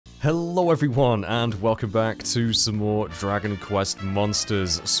Hello everyone, and welcome back to some more Dragon Quest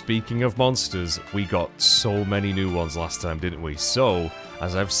monsters. Speaking of monsters, we got so many new ones last time, didn't we? So,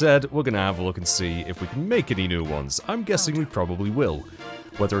 as I've said, we're gonna have a look and see if we can make any new ones. I'm guessing we probably will.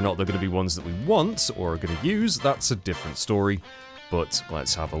 Whether or not they're gonna be ones that we want, or are gonna use, that's a different story. But,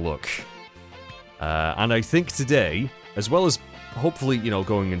 let's have a look. And I think today, as well as hopefully, you know,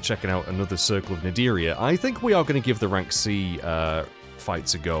 going and checking out another Circle of Naderia, I think we are gonna give the Rank C,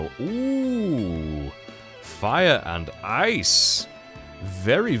 fights a go. Ooh, fire and ice.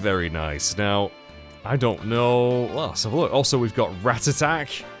 Very, very nice. Now, I don't know. Well, let's have a look. Also, we've got Rat Attack.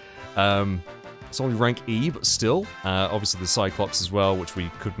 It's only rank E, but still. Obviously, the Cyclops as well, which we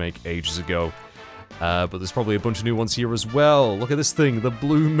could make ages ago. But there's probably a bunch of new ones here as well. Look at this thing, the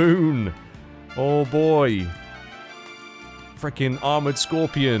Blue Moon. Oh boy. Freaking Armored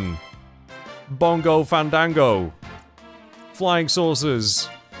Scorpion. Bongo Fandango. Flying saucers.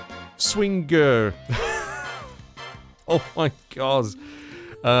 Swinger. Oh my god.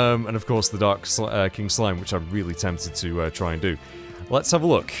 And of course the Dark King Slime, which I'm really tempted to try and do. Let's have a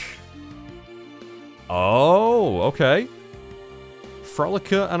look. Oh, okay.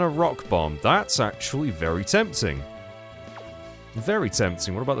 Frolicker and a Rock Bomb. That's actually very tempting. Very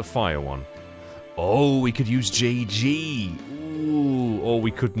tempting. What about the fire one? Oh, we could use JG. Ooh, or we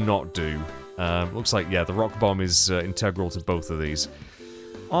could not do. Looks like, yeah, the Rock Bomb is integral to both of these.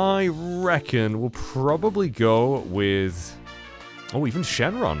 I reckon we'll probably go with... Oh, even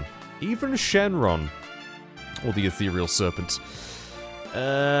Shenron. Even Shenron. Or the Ethereal Serpent.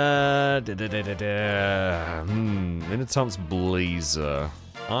 Minotaur's Blazer.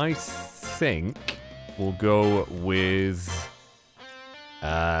 I think we'll go with...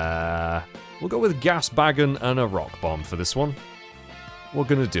 we'll go with Gas Bagon and a Rock Bomb for this one. We're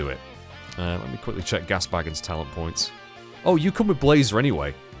gonna do it. Let me quickly check Gasbagon's talent points. Oh, you come with Blazer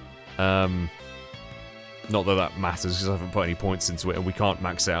anyway. Not that that matters, because I haven't put any points into it, and we can't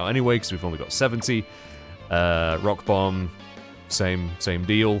max it out anyway, because we've only got 70. Rock Bomb, same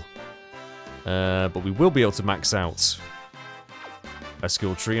deal. But we will be able to max out a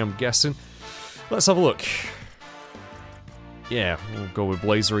skill tree, I'm guessing. Let's have a look. Yeah, we'll go with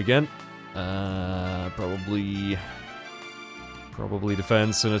Blazer again. Probably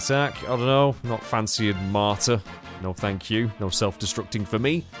defense and attack. I don't know. Not fancying Martyr. No thank you. No self-destructing for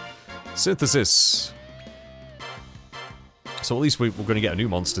me. Synthesis. So at least we're going to get a new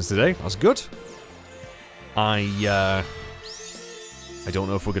monster today. That's good. I don't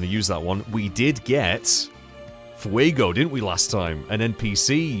know if we're going to use that one. We did get Fuego, didn't we, last time? An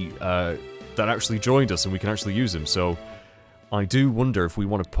NPC that actually joined us, and we can actually use him, so... I do wonder if we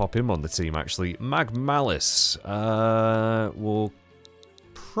want to pop him on the team, actually. Magmalice. We'll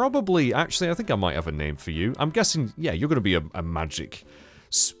probably... Actually, I think I might have a name for you. I'm guessing, yeah, you're going to be a magic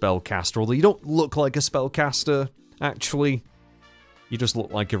spellcaster, although you don't look like a spellcaster, actually. You just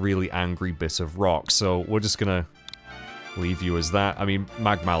look like a really angry bit of rock, so we're just going to leave you as that. I mean,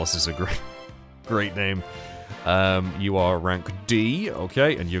 Magmalice is a great name. You are rank D,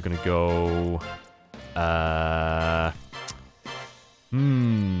 okay, and you're going to go...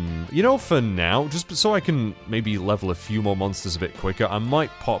 you know, for now, just so I can maybe level a few more monsters a bit quicker, I might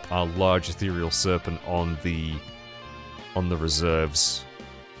pop our large Ethereal Serpent on the reserves.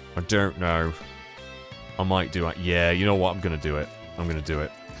 I don't know. I might do it. Yeah, you know what? I'm gonna do it. I'm gonna do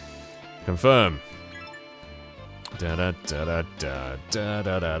it. Confirm. Let's have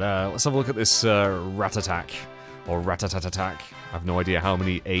a look at this Rat Attack. Or Rat-a-tat-attack. I have no idea how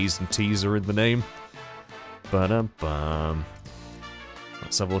many A's and T's are in the name. Ba-dum-bum.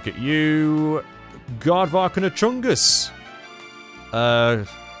 Let's have a look at you. Gardvark and a Chungus. I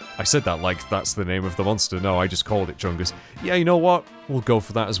said that like that's the name of the monster. No, I just called it Chungus. Yeah, you know what? We'll go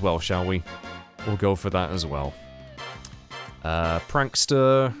for that as well, shall we? We'll go for that as well.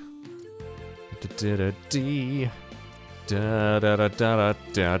 Prankster.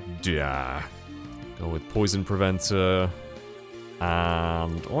 Go with Poison Preventer.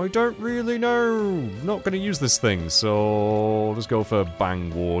 And I don't really know. Not going to use this thing, so I'll just go for Bang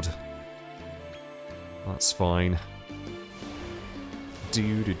Ward. That's fine. But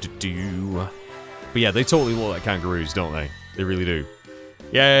yeah, they totally look like kangaroos, don't they? They really do.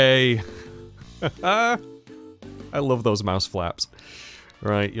 Yay! I love those mouse flaps.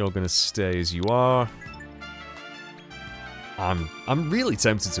 Right, you're going to stay as you are. I'm really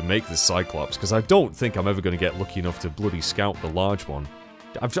tempted to make this Cyclops, because I don't think I'm ever going to get lucky enough to bloody scout the large one.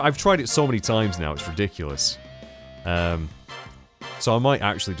 I've tried it so many times now, it's ridiculous. So I might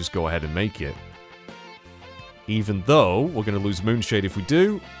actually just go ahead and make it. Even though we're going to lose Moonshade if we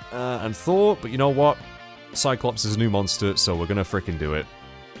do, and Thor, but you know what? Cyclops is a new monster, so we're going to frickin' do it.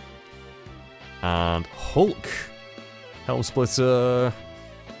 And Hulk. Helm Splitter.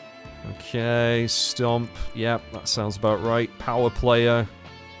 Okay, Stomp. Yep, that sounds about right. Power Player.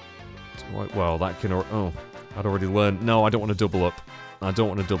 Well, that can... Oh, I'd already learned. No, I don't want to double up. I don't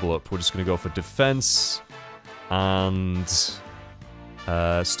want to double up. We're just going to go for Defense. And...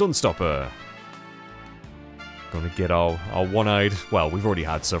 Stun Stopper. Gonna get our one-eyed... Well, we've already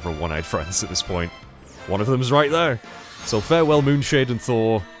had several one-eyed friends at this point. One of them's right there. So, farewell Moonshade and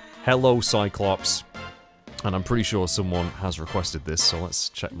Thor. Hello Cyclops. And I'm pretty sure someone has requested this, so let's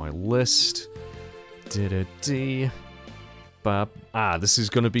check my list. This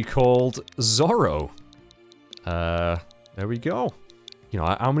is gonna be called Zorro. There we go. You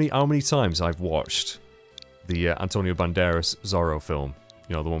know, how many times I've watched the Antonio Banderas Zorro film?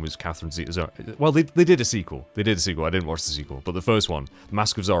 You know, the one with Catherine Zeta. Well, they did a sequel. They did a sequel. I didn't watch the sequel, but the first one,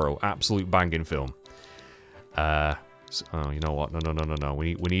 Mask of Zorro, absolute banging film. Oh, you know what? No.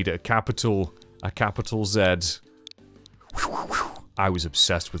 We need a capital Z. I was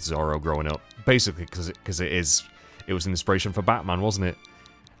obsessed with Zorro growing up, basically because it was an inspiration for Batman, wasn't it?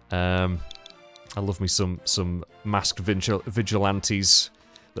 I love me some masked vigilantes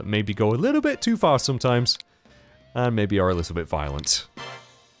that maybe go a little bit too far sometimes, and maybe are a little bit violent.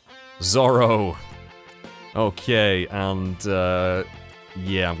 Zorro. Okay, and yeah,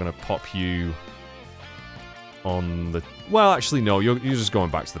 I'm gonna pop you on the... Well, actually, no, you're just going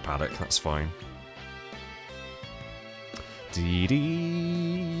back to the paddock. That's fine.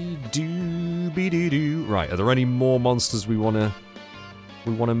 Dee-dee-doo-be-dee-doo. Right, are there any more monsters we wanna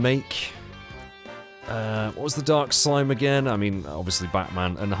make? What was the Dark Slime again? I mean, obviously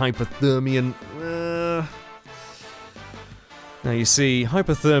Batman and Hypothermian. Now you see,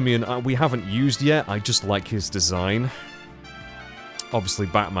 Hypothermian we haven't used yet. I just like his design. Obviously,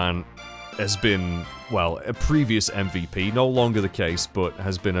 Batman has been, well, a previous MVP, no longer the case, but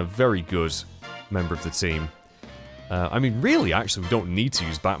has been a very good member of the team. I mean, really, actually, we don't need to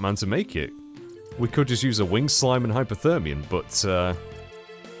use Batman to make it. We could just use a Wing Slime and Hypothermian, but, oh,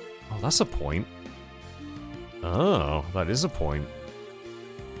 that's a point. Oh, that is a point.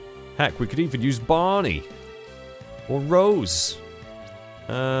 Heck, we could even use Barney. Or Rose.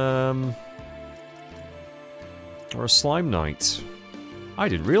 Or a Slime Knight. I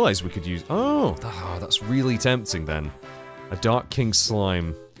didn't realize we could use... Oh, that's really tempting then. A Dark King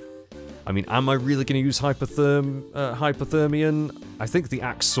Slime. I mean, am I really going to use Hypothermian? I think the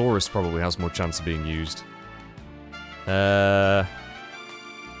Axorus probably has more chance of being used. Even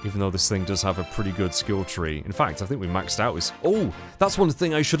though this thing does have a pretty good skill tree. In fact, I think we maxed out his... Oh, that's one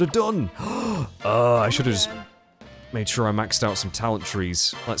thing I should have done! I should have just made sure I maxed out some talent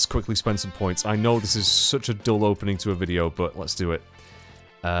trees. Let's quickly spend some points. I know this is such a dull opening to a video, but let's do it.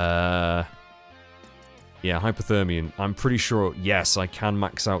 Yeah, Hypothermian. I'm pretty sure, yes, I can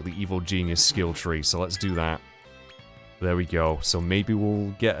max out the Evil Genius skill tree, so let's do that. There we go. So maybe we'll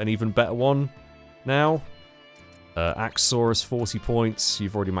get an even better one now. Axorus, 40 points.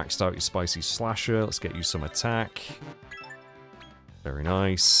 You've already maxed out your Spicy Slasher. Let's get you some attack. Very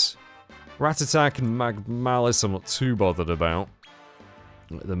nice. Rat Attack and Malice I'm not too bothered about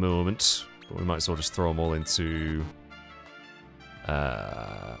at the moment. But we might as well just throw them all into...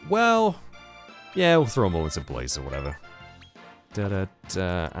 well... Yeah, we'll throw them all into Blaze or whatever.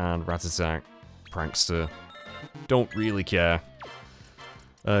 And Rat Attack. Prankster. Don't really care.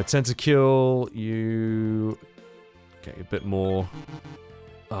 Tentakill, you... get a bit more...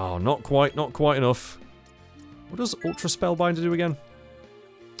 Oh, not quite enough. What does Ultra Spellbinder do again?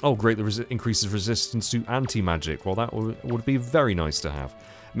 Oh, great, increases resistance to anti-magic. Well, that would be very nice to have.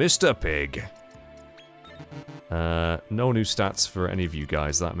 Mr. Pig. No new stats for any of you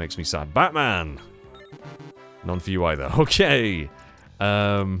guys. That makes me sad. Batman! None for you either. Okay.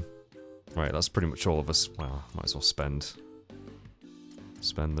 Right, that's pretty much all of us. Well, might as well spend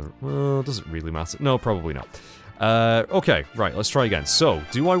the... Well, does it really matter? No, probably not. Okay, right, let's try again. So,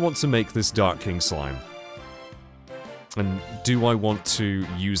 do I want to make this Dark King Slime? And do I want to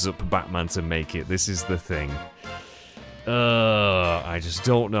use up Batman to make it? This is the thing. I just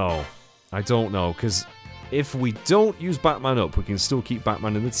don't know. I don't know, because if we don't use Batman up, we can still keep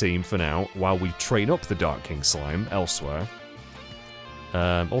Batman in the team for now, while we train up the Dark King Slime elsewhere.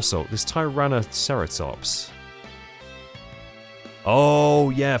 Also, this Tyrannoceratops. Oh,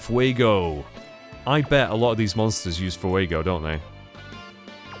 yeah, Fuego. I bet a lot of these monsters use Fuego, don't they?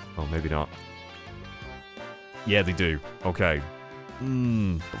 Oh, maybe not. Yeah, they do. Okay.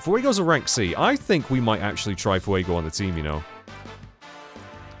 But Fuego's a rank C. I think we might actually try Fuego on the team, you know.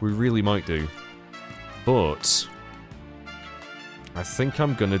 We really might do. But I think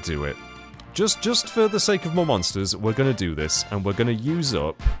I'm gonna do it. Just for the sake of more monsters, we're gonna do this, and we're gonna use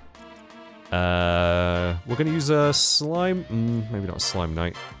up We're going to use a slime... maybe not a slime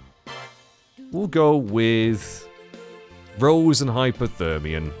knight. We'll go with Rose and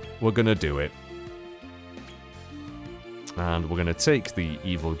Hypothermian. We're going to do it. And we're going to take the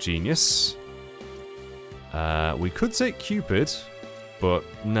Evil Genius. We could take Cupid, but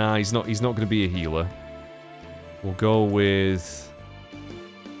nah, he's not going to be a healer. We'll go with...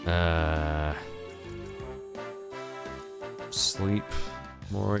 Sleep.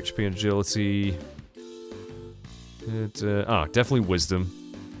 More HP and agility. Definitely Wisdom.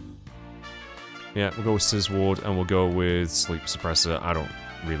 Yeah, we'll go with Sizz Ward, and we'll go with Sleep Suppressor. I don't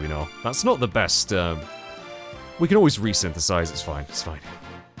really know. That's not the best. We can always resynthesize, it's fine, it's fine.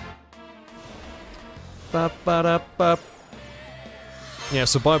 Ba-ba-da-ba. Yeah,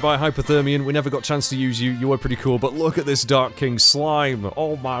 so bye-bye Hypothermian. We never got a chance to use you. You were pretty cool, but look at this Dark King slime.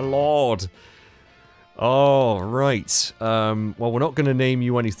 Oh my lord. Oh, right. Well, we're not going to name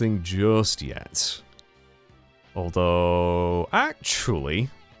you anything just yet. Although, actually...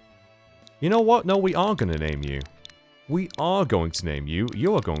 You know what? No, we are going to name you. We are going to name you.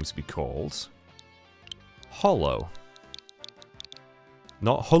 You are going to be called... Hollow.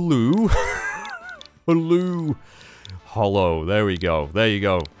 Not Haloo. Haloo. Hollow. There we go. There you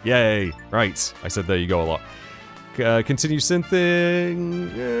go. Yay. Right. I said there you go a lot. Continue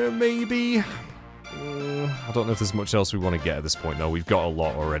synthing? Maybe? I don't know if there's much else we want to get at this point, though. We've got a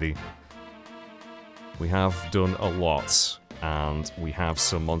lot already. We have done a lot. And we have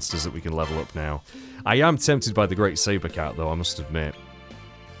some monsters that we can level up now. I am tempted by the Great Saber Cat, though, I must admit.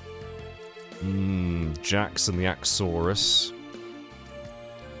 Jax and the Axorus.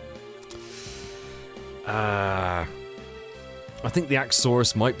 I think the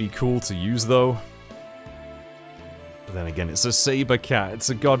Axorus might be cool to use, though. But then again, it's a Saber Cat. It's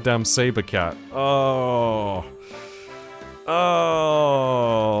a goddamn Saber Cat. Oh.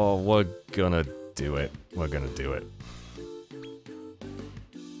 Oh. We're gonna do it. We're gonna do it.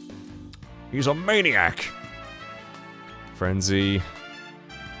 He's a maniac! Frenzy.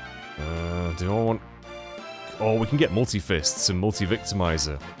 Do I want... Oh, we can get multi-fists and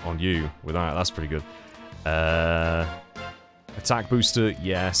multi-victimizer on you with that. That's pretty good. Attack booster,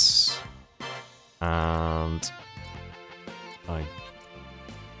 yes. And... I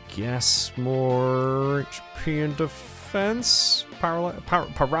guess more HP and defense?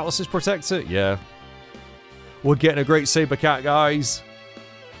 Paralysis protector? Yeah. We're getting a great Saber Cat, guys!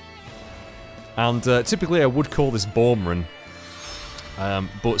 And typically I would call this Bormrin,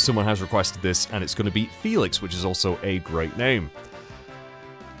 but someone has requested this, and it's going to be Felix, which is also a great name.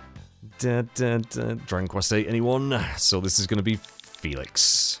 Dragon Quest 8, anyone? So this is going to be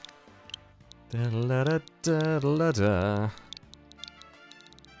Felix. And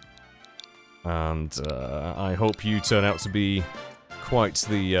I hope you turn out to be quite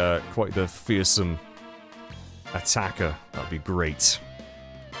the fearsome attacker. That'd be great.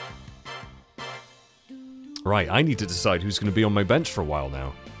 Right, I need to decide who's going to be on my bench for a while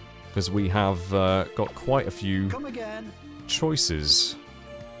now. Because we have got quite a few choices.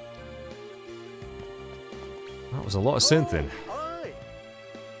 That was a lot of synthing.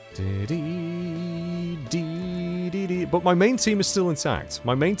 But my main team is still intact.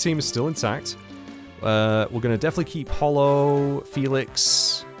 My main team is still intact. We're going to definitely keep Hollow,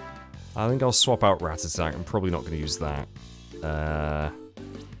 Felix. I think I'll swap out Rat Attack. I'm probably not going to use that.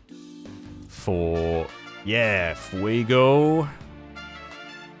 For... Yeah, Fuego.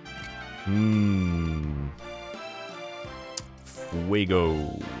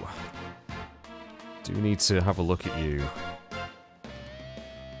 Fuego. Do need to have a look at you.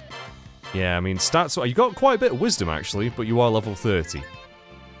 Yeah, I mean, stats... You got quite a bit of wisdom, actually, but you are level 30.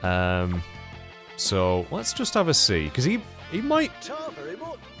 So, let's just have a see, because he might...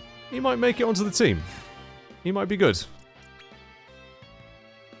 He might make it onto the team. He might be good.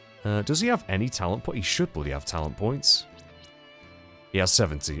 Does he have any talent points? He should bloody have talent points. He has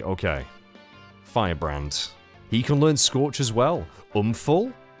 70, okay. Firebrand. He can learn Scorch as well.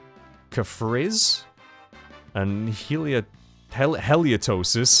 Umful, Kafriz, and Heliatosis.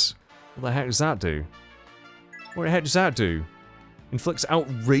 What the heck does that do? What the heck does that do? Inflicts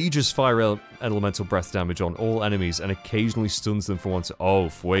outrageous fire elemental breath damage on all enemies and occasionally stuns them for once. Oh,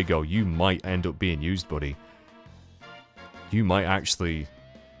 Fuego, you might end up being used, buddy. You might actually...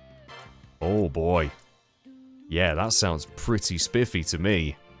 Oh boy. Yeah, that sounds pretty spiffy to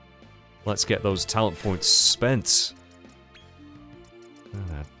me. Let's get those talent points spent.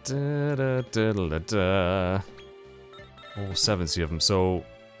 All 70 of them. So,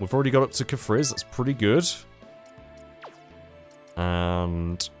 we've already got up to Kafriz. That's pretty good.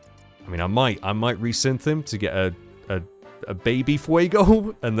 And... I mean, I might resynth him to get a baby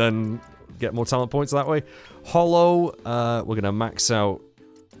Fuego, and then get more talent points that way. Hollow, we're gonna max out...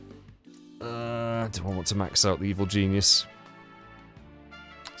 do I want to max out the Evil Genius?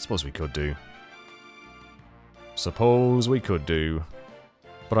 Suppose we could do. Suppose we could do.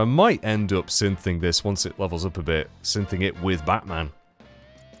 But I might end up synthing this once it levels up a bit. Synthing it with Batman.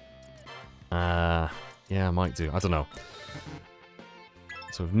 Yeah, I might do. I don't know.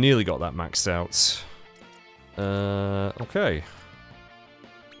 So we've nearly got that maxed out. Okay.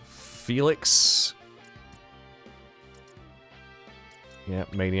 Felix. Yeah,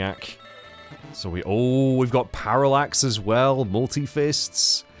 Maniac. So we've got Parallax as well.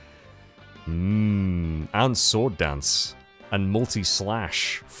 Multi-Fists. And Sword Dance. And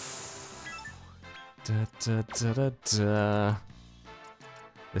Multi-Slash.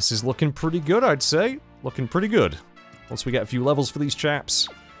 This is looking pretty good, I'd say. Looking pretty good. Once we get a few levels for these chaps,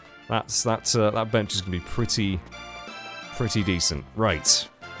 that bench is gonna be pretty decent. Right.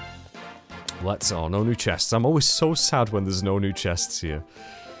 Oh, no new chests. I'm always so sad when there's no new chests here.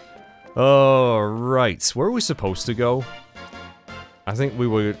 Oh, right. Where are we supposed to go? I think we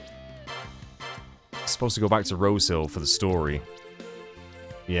were supposed to go back to Rose Hill for the story.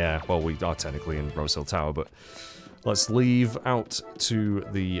 Yeah, well, we are technically in Rose Hill Tower, but let's leave out to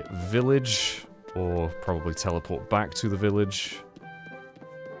the village, or probably teleport back to the village.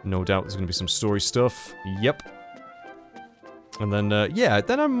 No doubt there's going to be some story stuff. Yep. And then, yeah,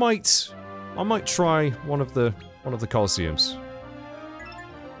 then I might try one of the Colosseums.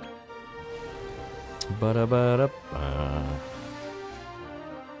 Ba-da-ba-da-ba.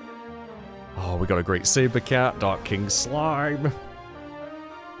 Oh, we got a great Saber Cat, Dark King Slime.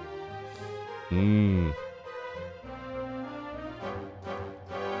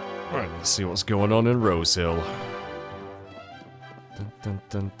 Right, let's see what's going on in Rose Hill.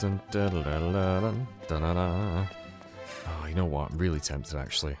 Oh, you know what? I'm really tempted,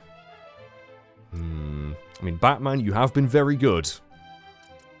 actually. I mean, Batman, you have been very good.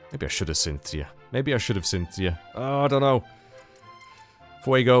 Maybe I should have synthed you. Maybe I should have synthed you. Oh, I don't know.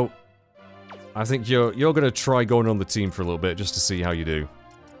 Fuego. I think you're gonna try going on the team for a little bit just to see how you do.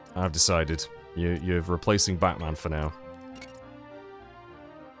 I've decided. You're replacing Batman for now.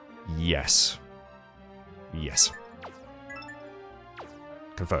 Yes. Yes.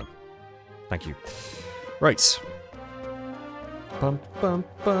 Confirm. Thank you. Right. Bum bum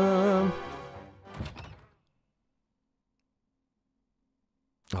bum.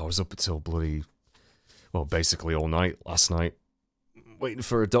 I was up until bloody... well, basically all night last night. Waiting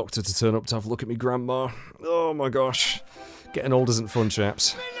for a doctor to turn up to have a look at me grandma. Oh my gosh. Getting old isn't fun,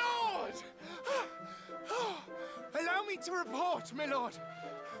 chaps. My lord! Allow me to report, my lord.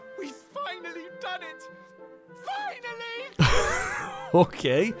 We've finally done it! Finally!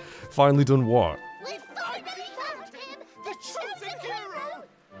 Okay. Finally done what? We finally found him! The chosen hero!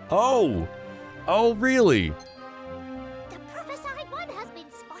 Oh! Oh, really? The prophesied one has been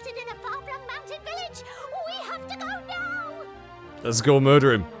spotted in a far-flung mountain village. We have to go now. Let's go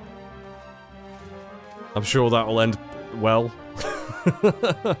murder him. I'm sure that will end well.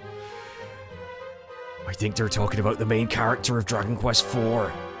 I think they're talking about the main character of Dragon Quest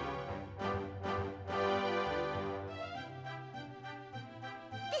IV.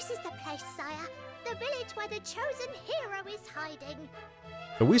 This is the place, sire. The village where the chosen hero is hiding.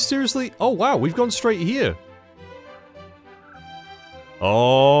 Are we seriously? Oh wow, we've gone straight here.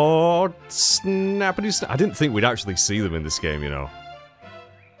 Oh, snappity snap. I didn't think we'd actually see them in this game, you know.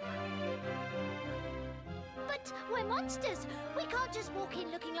 But we're monsters. We can't just walk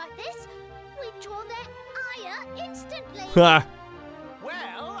in looking like this. We'd draw their ire instantly. Ha!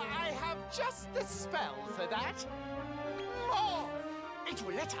 Well, I have just the spell for that. More! It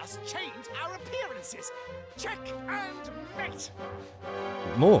will let us change our appearances. Check and mate.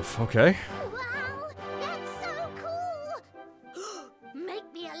 Morph, okay. Wow, that's so cool.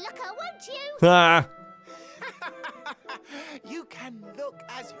 Make me a looker, won't you? Ha! You can look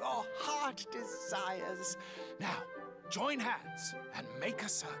as your heart desires. Now, join hands and make a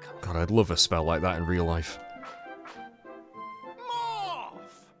circle. God, I'd love a spell like that in real life.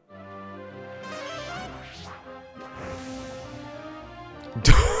 Morph!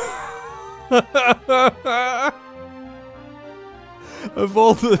 Of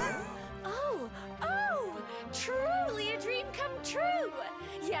all the... Oh, truly a dream come true.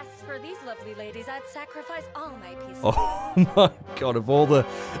 Yes, for these lovely ladies, I'd sacrifice all my peace. Oh my god, of all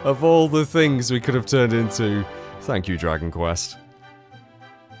the things we could have turned into. Thank you, Dragon Quest.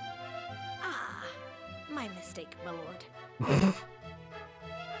 Ah, my mistake, my lord.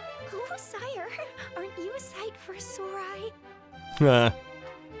 Oh, sire, aren't you a sight for a sore eye? Ha.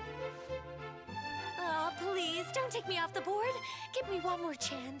 Oh, please, don't take me off the board? Give me one more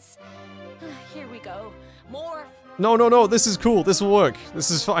chance. Here we go. Morph. No, no, no, this is cool. This will work.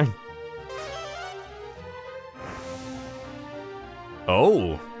 This is fine.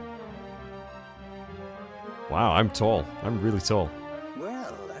 Oh. Wow, I'm tall. I'm really tall.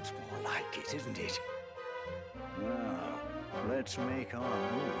 Well, that's more like it, isn't it? Now, let's make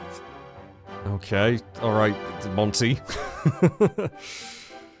our move. Okay, alright, Monty.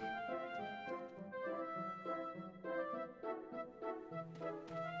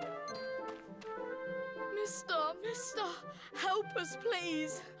 Mister, help us,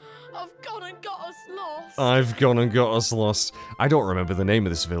 please. I've gone and got us lost. I've gone and got us lost. I don't remember the name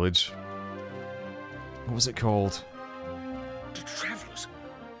of this village. What was it called? The travelers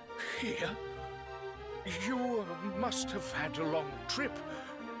here? You must have had a long trip.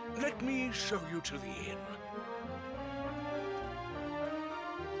 Let me show you to the inn.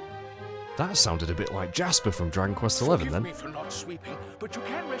 That sounded a bit like Jasper from Dragon Quest XI Forgive then. me for not sweeping, but you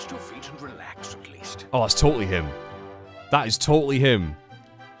can rest your feet and relax at least. Oh, that's totally him. That is totally him.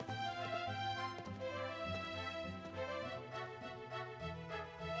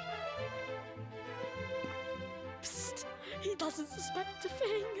 Psst, he doesn't suspect a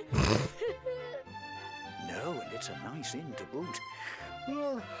thing. No, and it's a nice inn to boot.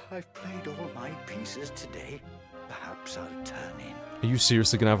 Well, I've played all my pieces today. Perhaps I'll turn in. Are you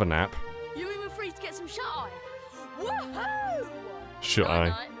seriously gonna have a nap? You even free to get some shut-eye? Woohoo! Shut eye.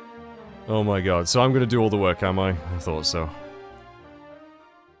 Night-night. Oh my god, so I'm gonna do all the work, am I? I thought so.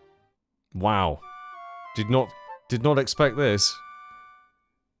 Wow. Did not expect this.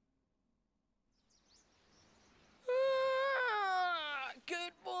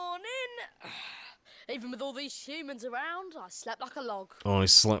 Good morning. Even with all these humans around, I slept like a log. Oh, I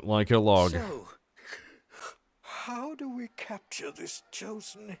slept like a log. So, how do we capture this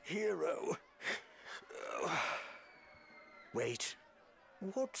chosen hero? Wait,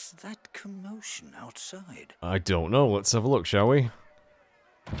 what's that commotion outside? I don't know, let's have a look, shall we?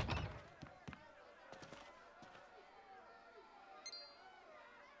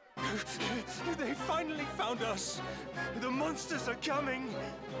 They finally found us. The monsters are coming.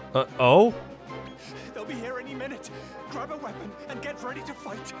 Oh? They'll be here any minute. Grab a weapon and get ready to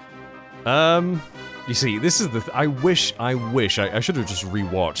fight. You see, this is the I wish I should have just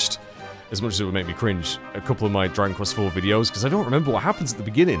rewatched, as much as it would make me cringe, a couple of my Dragon Quest IV videos, because I don't remember what happens at the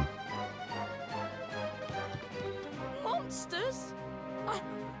beginning. Monsters?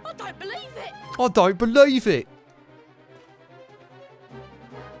 I don't believe it. I don't believe it!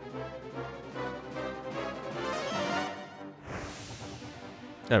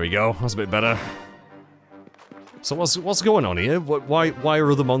 There we go, that's a bit better. So what's going on here? Why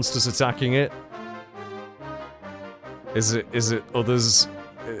are other monsters attacking it? Is it others?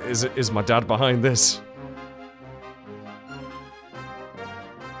 Is my dad behind this?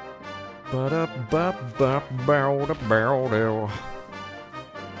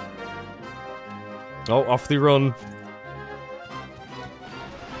 Oh, off they run.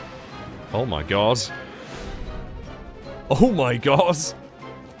 Oh my god. Oh my god.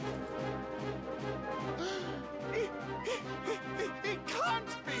 It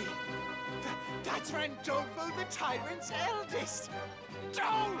can't be! That's Randolfo, the tyrant's eldest!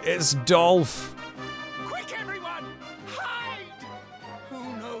 Dolph! It's Dolph. Quick, everyone! Hide! Who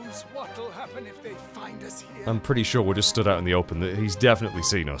knows what'll happen if they find us here? I'm pretty sure we're just stood out in the open. That he's definitely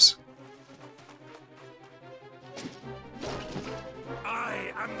seen us.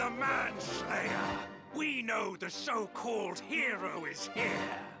 I am the Manslayer! We know the so-called hero is here!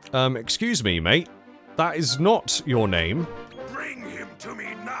 Excuse me, mate. That is not your name. Bring him to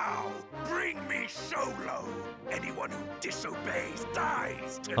me now! Bring me Solo! Anyone who disobeys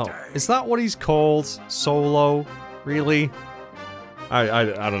dies today! Oh, is that what he's called? Solo? Really? I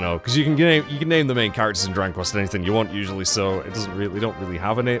don't know, because you can name the main characters in Dragon Quest anything you want usually, so it doesn't really, they don't really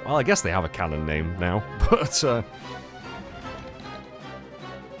have a name. Well, I guess they have a canon name now, but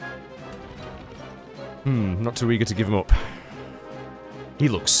not too eager to give him up. He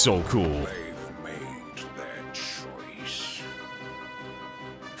looks so cool. They've made their choice.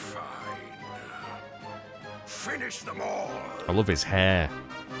 Fine. Finish them all! I love his hair.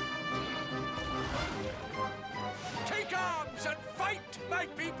 Take arms and fight, my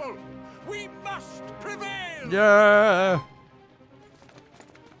people! We must prevail! Yeah.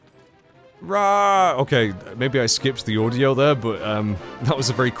 Rah! Okay, maybe I skipped the audio there, but that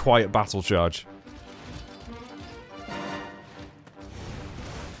was a very quiet battle charge.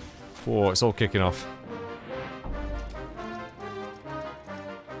 Whoa, it's all kicking off.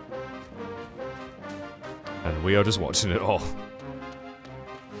 And we are just watching it all.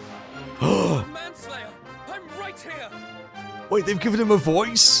 Manslayer, I'm right here! Wait, they've given him a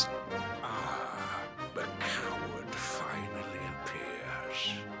voice? Ah, the coward finally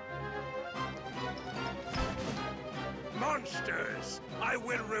appears. Monsters! I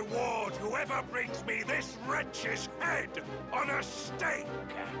will reward whoever brings me this wretch's head on a stake!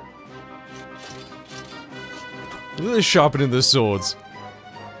 Look at this sharpening the swords.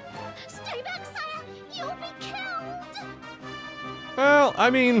 Stay back, sire! You'll be killed! Well, I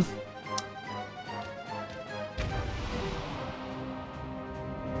mean...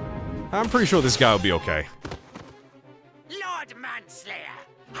 I'm pretty sure this guy will be okay. Lord Manslayer!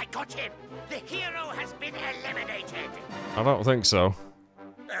 I got him! The hero has been eliminated! I don't think so.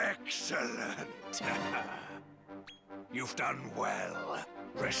 Excellent! You've done well.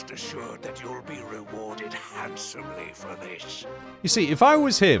 Rest assured that you'll be rewarded handsomely for this. You see, if I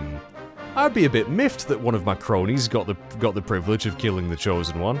was him, I'd be a bit miffed that one of my cronies got the privilege of killing the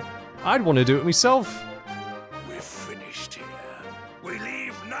Chosen One. I'd want to do it myself. We're finished here. We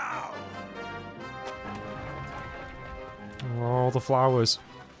leave now. Oh, the flowers.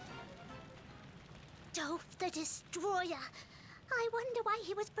 Dove the Destroyer. I wonder why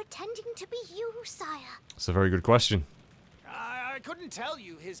he was pretending to be you, sire. That's a very good question. I couldn't tell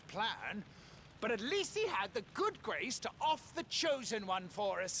you his plan, but at least he had the good grace to off the Chosen One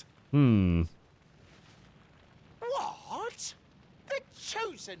for us. Hmm. What? The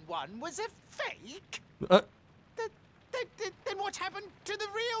Chosen One was a fake? Then what happened to the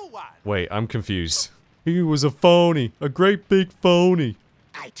real one? Wait, I'm confused. He was a phony. A great big phony.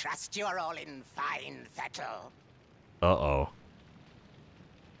 I trust you're all in fine fettle. Uh-oh.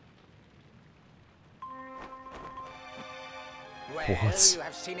 Well, What? you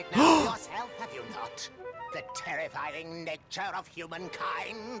have seen it now yourself, have you not? The terrifying nature of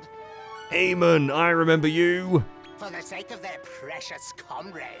humankind. Eamon, I remember you. For the sake of their precious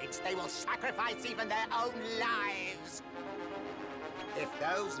comrades, they will sacrifice even their own lives. If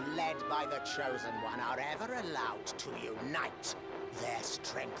those led by the Chosen One are ever allowed to unite, their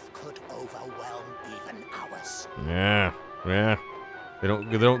strength could overwhelm even ours. Yeah. They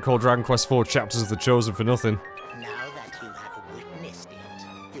don't call Dragon Quest IV Chapters of the Chosen for nothing. Now that you have witnessed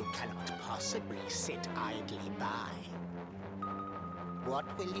it, you cannot possibly sit idly by.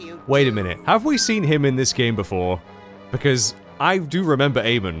 What will you Wait a do? minute. Have we seen him in this game before? Because I do remember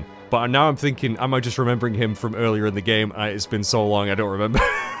Eamon, but now I'm thinking, am I just remembering him from earlier in the game? It's been so long, I don't remember.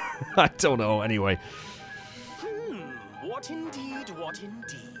 I don't know, anyway. What indeed, what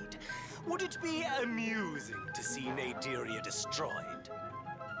indeed. Would it be amusing to see Naderia destroyed?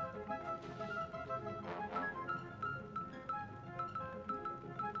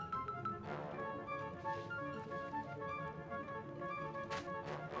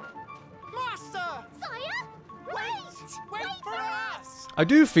 Master! Sire? Wait for us! I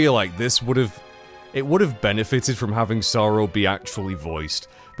do feel like this would have benefited from having Sorrow be actually voiced.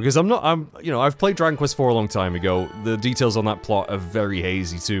 Because I've played Dragon Quest IV a long time ago. The details on that plot are very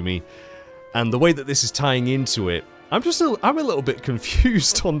hazy to me. And the way that this is tying into it, I'm a little bit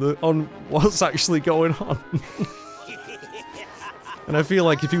confused on what's actually going on. And I feel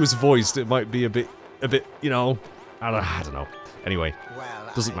like if he was voiced, it might be a bit, you know, I don't know. Anyway,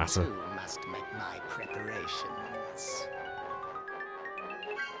 Well, doesn't I matter. too must make my preparations.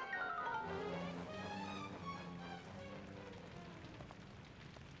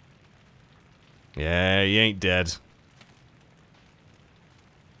 Yeah, he ain't dead.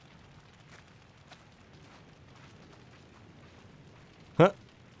 Huh?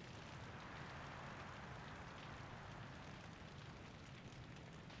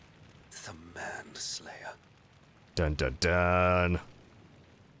 The Manslayer. Dun dun dun.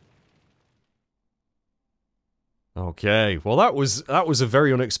 Okay, well that was a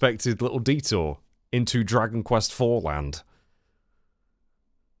very unexpected little detour into Dragon Quest IV land.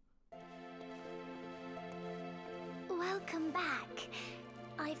 Welcome back.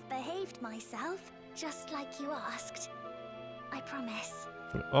 I've behaved myself, just like you asked. I promise.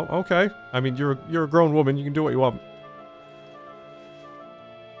 Oh, okay. I mean, you're a grown woman. You can do what you want.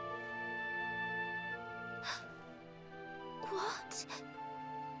 What?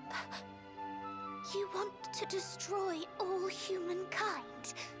 You want to destroy all humankind?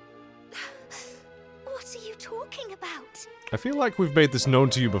 What are you talking about? I feel like we've made this known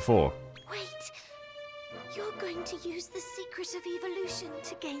to you before. Wait. You're going to use the secret of evolution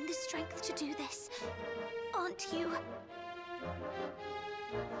to gain the strength to do this, aren't you?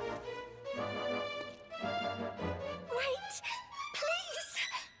 Wait!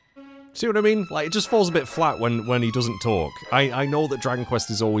 Please! See what I mean? Like, it just falls a bit flat when he doesn't talk. I know that Dragon Quest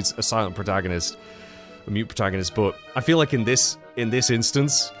is always a silent protagonist, a mute protagonist, but I feel like in this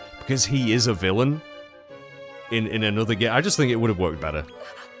instance, because he is a villain, in another game. I just think it would have worked better.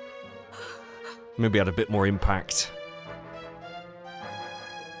 Maybe had a bit more impact.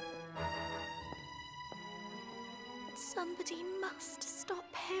 Somebody must stop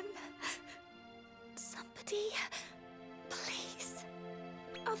him. Somebody, please.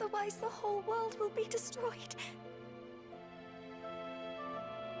 Otherwise the whole world will be destroyed.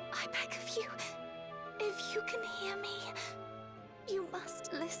 I beg of you, if you can hear me, you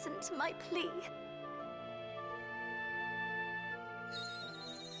must listen to my plea.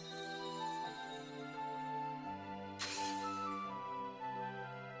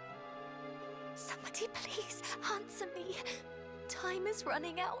 Somebody please answer me. Time is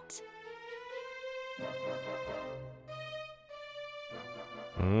running out.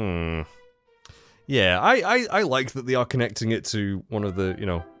 Yeah, I like that they are connecting it to one of the, you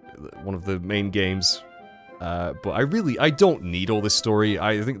know, one of the main games. But I don't need all this story.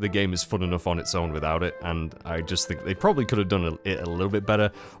 I think the game is fun enough on its own without it, and I just think they probably could have done it a little bit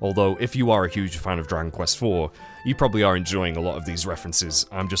better. Although, if you are a huge fan of Dragon Quest IV, you probably are enjoying a lot of these references.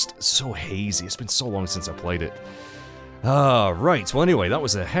 I'm just so hazy. It's been so long since I played it. Right. Well, anyway, that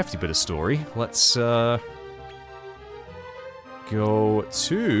was a hefty bit of story. Let's go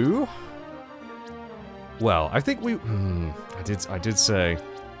to. Well, I think we. I did say.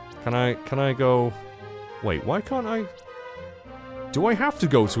 Can I go? Wait, why can't I? Do I have to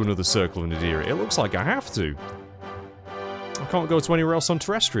go to another Circle of Nadira? It looks like I have to. I can't go to anywhere else on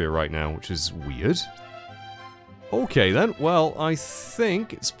Terrestria right now, which is weird. Okay then, well, I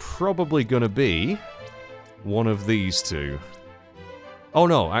think it's probably gonna be one of these two. Oh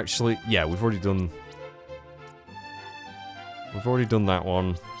no, actually, yeah, we've already done that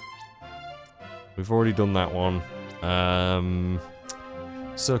one. We've already done that one.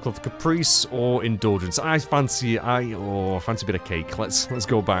 Circle of Caprice or Indulgence. I fancy a bit of cake. Let's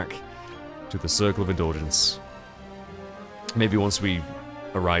go back to the Circle of Indulgence. Maybe once we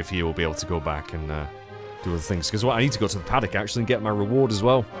arrive here, we'll be able to go back and do other things. Because I need to go to the paddock actually and get my reward as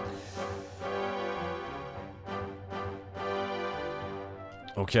well.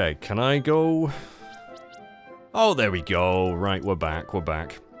 Okay, can I go? Oh, there we go. Right, we're back.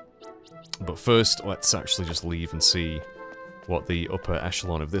 But first, let's actually just leave and see what the upper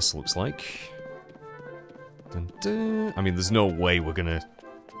echelon of this looks like. Dun, dun. I mean, there's no way we're gonna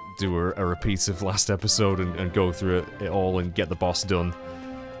do a repeat of last episode and go through it all and get the boss done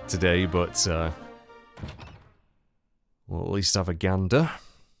today, but we'll at least have a gander.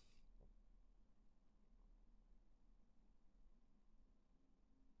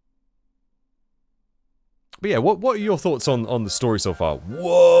 But yeah, what are your thoughts on the story so far?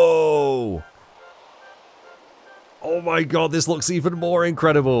 Whoa! Oh my god, this looks even more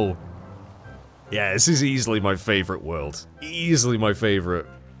incredible! Yeah, this is easily my favorite world. Easily my favorite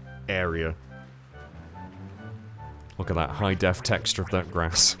area. Look at that high-def texture of that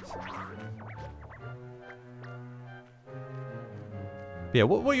grass. Yeah,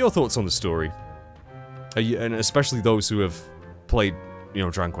 what are your thoughts on the story? And especially those who have played, you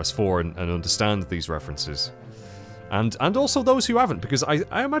know, Dragon Quest IV and understand these references. And also those who haven't, because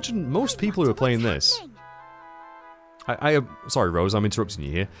I imagine most people who are playing this... sorry, Rose, I'm interrupting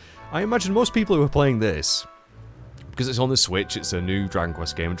you here. I imagine most people who are playing this, because it's on the Switch, it's a new Dragon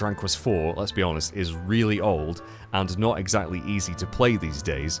Quest game, and Dragon Quest IV, let's be honest, is really old and not exactly easy to play these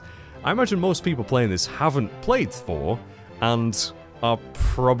days. I imagine most people playing this haven't played 4 and are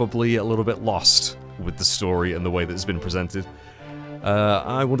probably a little bit lost with the story and the way that it's been presented.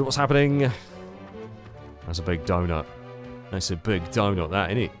 I wonder what's happening. That's a big donut. That's a big donut,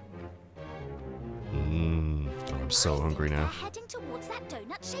 that, innit? I'm so hungry now. They're heading towards that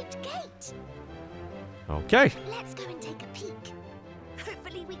donut-shaped gate. Okay. Let's go and take a peek.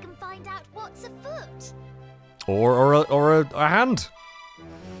 Hopefully we can find out what's afoot. Or a hand.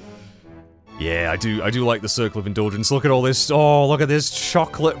 Yeah, I do like the Circle of Indulgence. Look at all this. Oh, look at this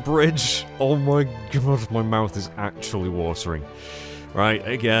chocolate bridge. Oh my god, my mouth is actually watering. Right,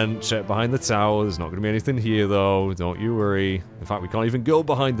 again, check behind the tower. There's not going to be anything here, though. Don't you worry. In fact, we can't even go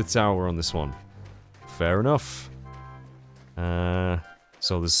behind the tower on this one. Fair enough.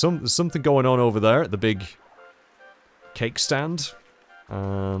 So there's something going on over there at the big cake stand.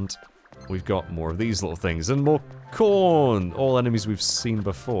 And we've got more of these little things. And more corn! All enemies we've seen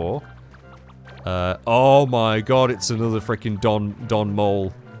before. Oh my god, it's another freaking Don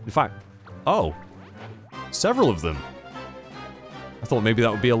Mole. In fact, oh. Several of them. I thought maybe that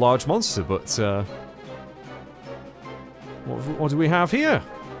would be a large monster, but, what do we have here?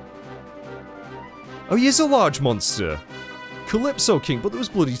 Oh, he is a large monster! Calypso King, but there was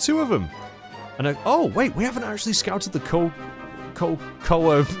bloody 2 of them! And oh, wait, we haven't actually scouted the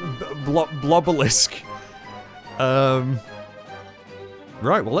Blobelisk.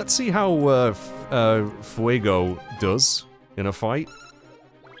 Right, well, let's see how Fuego does in a fight.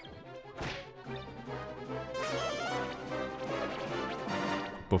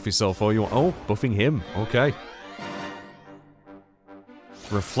 Buff yourself all you want. Oh, buffing him. Okay.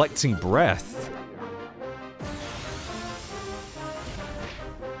 Reflecting breath.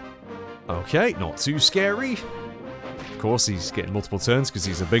 Okay, not too scary. Of course, he's getting multiple turns because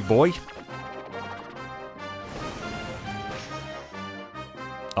he's a big boy.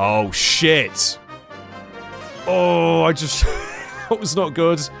 Oh, shit. Oh, I just... that was not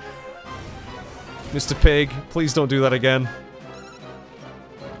good. Mr. Pig, please don't do that again.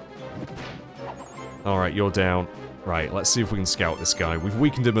 Alright, you're down. Right, let's see if we can scout this guy. We've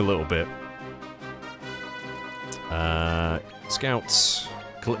weakened him a little bit. Scouts.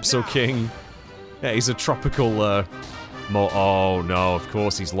 Calypso King. Yeah, he's a tropical, oh, no, of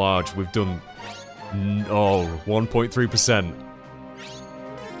course he's large. We've done... oh, 1.3%.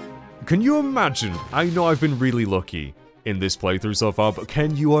 Can you imagine? I know I've been really lucky in this playthrough so far, but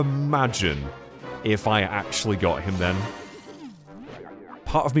can you imagine if I actually got him then?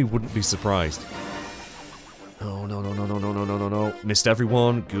 Part of me wouldn't be surprised. Oh, no, no, no, no, no, no, no, no, no. Missed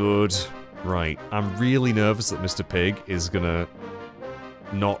everyone. Good. Right. I'm really nervous that Mr. Pig is gonna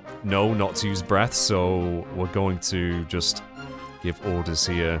not to use breath, so we're going to just give orders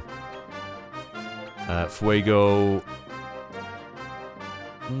here. Fuego...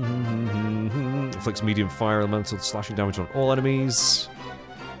 inflicts medium fire elemental slashing damage on all enemies.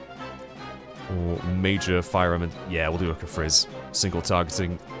 Or major fire element. Yeah, we'll do like a frizz. Single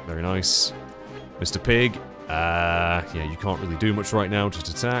targeting. Very nice. Mr. Pig. Yeah, you can't really do much right now, just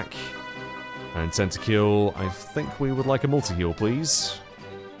attack. And Tentakill, I think we would like a multi-heal, please.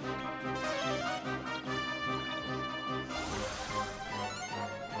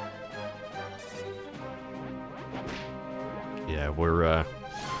 Yeah, we're,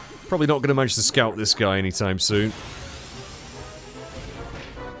 probably not going to manage to scout this guy anytime soon.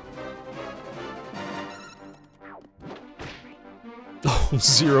 Oh,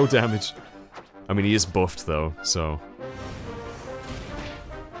 0 damage. I mean, he is buffed, though, so...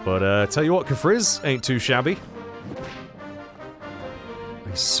 But, tell you what, Kafriz ain't too shabby.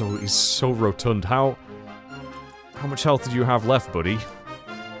 He's so rotund. How much health did you have left, buddy?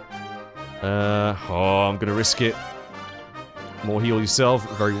 Oh, I'm gonna risk it. More heal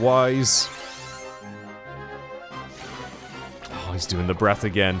yourself, very wise. Oh, he's doing the breath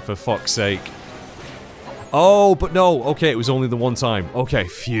again, for fuck's sake. Oh, but no, okay, it was only the one time. Okay,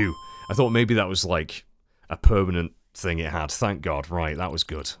 phew. I thought maybe that was, like, a permanent thing it had. Thank God. Right, that was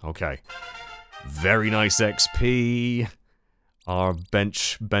good. Okay. Very nice XP. Our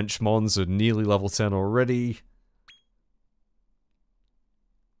bench mons are nearly level 10 already.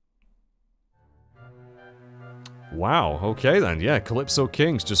 Wow, okay then. Yeah, Calypso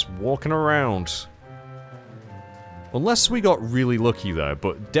King's just walking around. Unless we got really lucky there,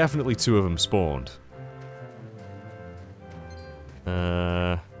 but definitely 2 of them spawned.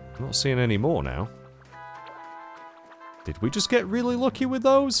 I'm not seeing any more now. Did we just get really lucky with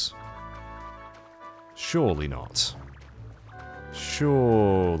those? Surely not.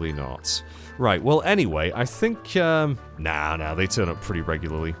 Surely not. Right, well anyway, I think, nah, they turn up pretty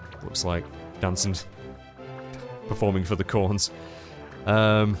regularly, looks like. Dancing. Performing for the corns.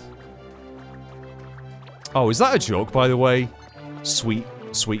 Oh, is that a joke, by the way? Sweet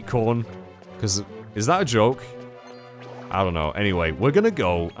corn? Because, is that a joke? I don't know. Anyway, we're gonna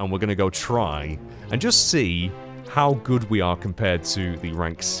go, and we're gonna go try, and just see how good we are compared to the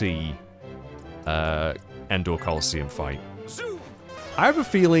rank C Endor Coliseum fight. I have a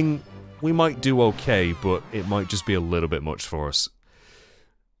feeling we might do okay, but it might just be a little bit much for us.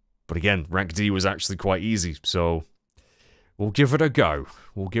 But again, rank D was actually quite easy, so we'll give it a go.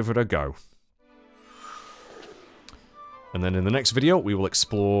 We'll give it a go. And then in the next video, we will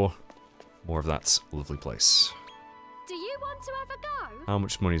explore more of that lovely place. Do you want to have a go? How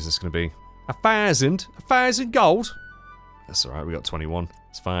much money is this going to be? 1,000? 1,000 gold? That's alright, we got 21.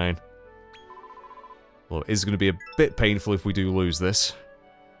 It's fine. Well, it is going to be a bit painful if we do lose this.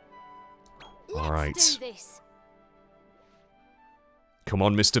 Alright. Come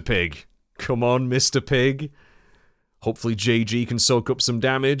on, Mr. Pig. Come on, Mr. Pig. Hopefully JG can soak up some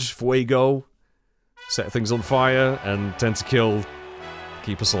damage. Fuego. Set things on fire and Tentakill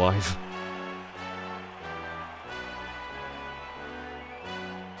keep us alive.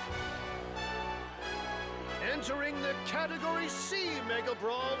 Entering the Category C Mega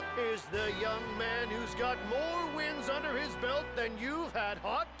Brawl is the young man who's got more wins under his belt than you've had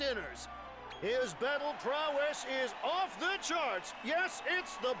hot dinners. His battle prowess is off the charts. Yes,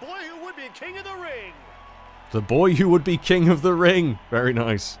 it's the boy who would be king of the ring. The boy who would be king of the ring. Very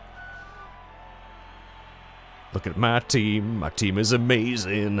nice. Look at my team. My team is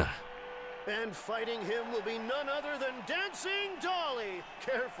amazing. And fighting him will be none other than Dancing Dolly.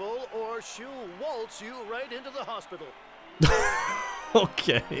 Careful, or she'll waltz you right into the hospital.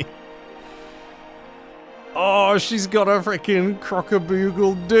 Okay. Oh, she's got a freaking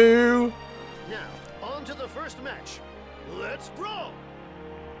crocobugle do. Now, on to the first match. Let's brawl.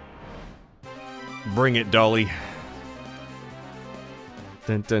 Bring it, Dolly.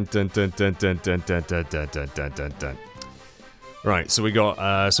 Dun dun dun dun dun dun dun dun dun dun dun dun dun dun. Right, so we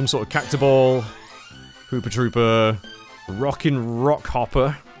got some sort of cactoball, Hooper Trooper, Rockin' Rock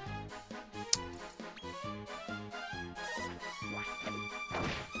Hopper.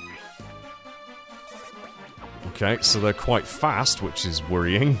 Okay, so they're quite fast, which is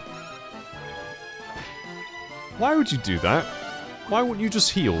worrying. Why would you do that? Why wouldn't you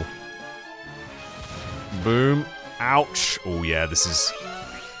just heal? Boom. Ouch. Oh yeah, this is...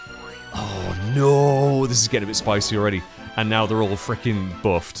 Oh no, this is getting a bit spicy already. And now they're all freaking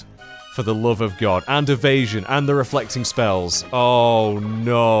buffed. For the love of God. And evasion, and the reflecting spells. Oh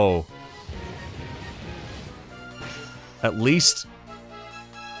no. At least...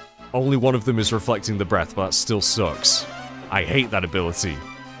 only one of them is reflecting the breath, but that still sucks. I hate that ability.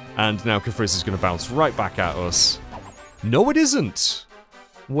 And now Kafris is going to bounce right back at us. No, it isn't!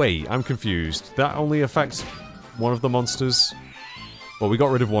 Wait, I'm confused. That only affects one of the monsters? Well, we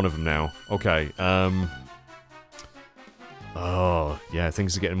got rid of one of them now. Okay, oh, yeah,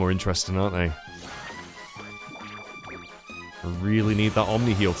 things are getting more interesting, aren't they? I really need that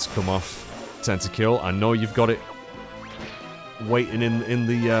Omni heal to come off. Tentakill, I know you've got it waiting in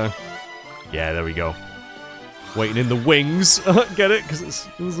the, yeah, there we go. Waiting in the wings. Get it? Because it's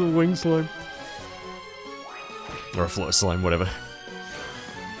a wing slime. Or a flutter slime, whatever.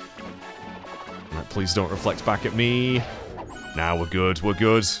 Right, please don't reflect back at me. Now we're good, we're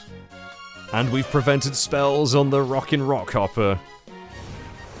good. And we've prevented spells on the Rockin' Rock Hopper.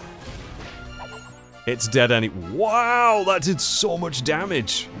 It's dead any- Wow, that did so much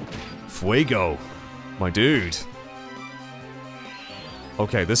damage. Fuego. My dude.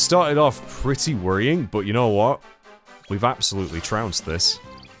 Okay, this started off pretty worrying, but you know what? We've absolutely trounced this.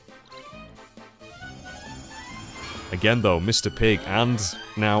 Again though, Mr. Pig, and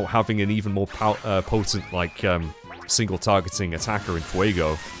now having an even more potent, like, single targeting attacker in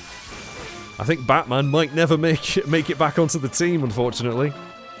Fuego. I think Batman might never make it back onto the team, unfortunately.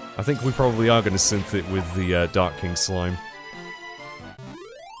 I think we probably are going to synth it with the Dark King slime.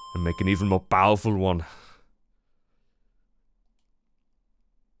 And make an even more powerful one.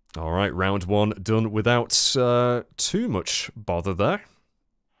 Alright, round one done without too much bother there.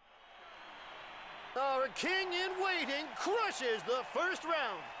 Our king in waiting crushes the first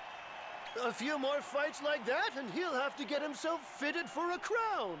round. A few more fights like that and he'll have to get himself fitted for a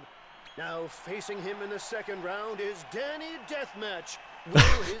crown. Now facing him in the second round is Danny Deathmatch.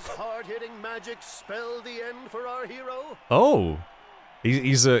 Will his hard-hitting magic spell the end for our hero? Oh,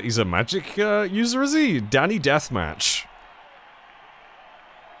 he's a magic user, is he? Danny Deathmatch.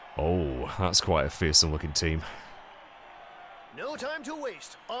 Oh, that's quite a fearsome looking team. No time to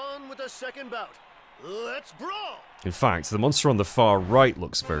waste. On with the second bout. Let's brawl! In fact, the monster on the far right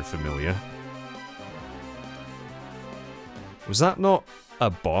looks very familiar. Was that not a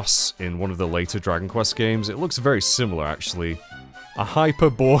boss in one of the later Dragon Quest games? It looks very similar, actually. A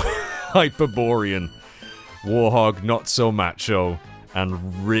Hyperborean Warhog, not so macho,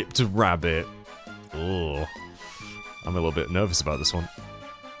 and ripped rabbit. Oh, I'm a little bit nervous about this one.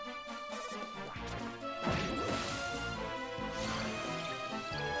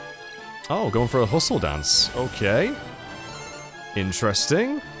 Oh, going for a hustle dance. Okay.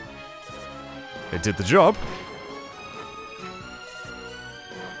 Interesting. It did the job.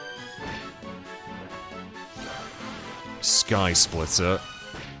 Sky Splitter.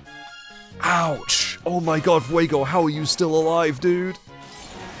 Ouch! Oh my god, Fuego, how are you still alive, dude?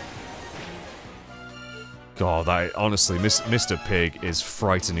 God, that honestly, Mr. Pig is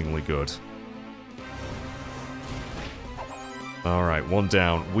frighteningly good. Alright, one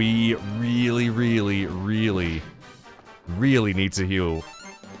down. We really need to heal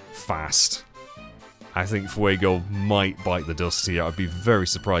fast. I think Fuego might bite the dust here. I'd be very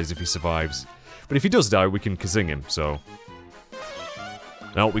surprised if he survives. But if he does die, we can Kazing him, so...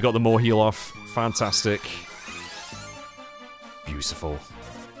 No, we got the more heal off. Fantastic. Beautiful.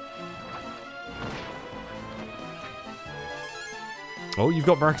 Oh, you've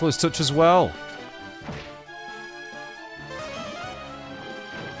got Miraculous Touch as well.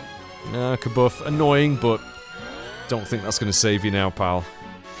 Kabuff, annoying, but don't think that's going to save you now, pal.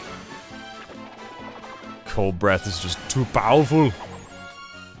 Cold breath is just too powerful.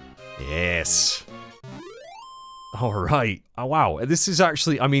 Yes. Alright. Oh, wow. This is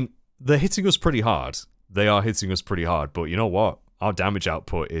actually, I mean, they're hitting us pretty hard. They are hitting us pretty hard, but you know what? Our damage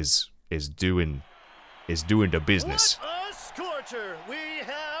output is doing the business. What a scorcher! We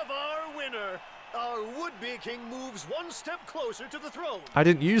have our winner. Our would-be king moves one step closer to the throne. I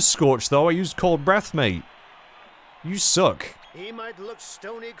didn't use Scorch, though. I used Cold Breath, mate. You suck. He might look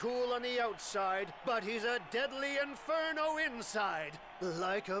stony cool on the outside, but he's a deadly inferno inside.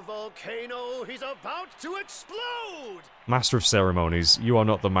 Like a volcano, he's about to explode! Master of ceremonies, you are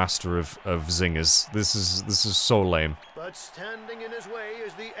not the master of zingers. This is so lame. But standing in his way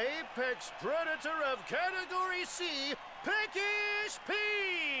is the apex predator of Category C, Peckish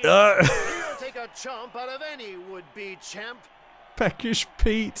Pete! He'll take a chomp out of any would-be champ. Peckish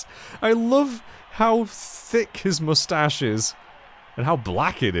Pete. I love how thick his mustache is. And how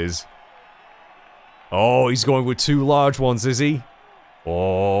black it is. Oh, he's going with two large ones, is he?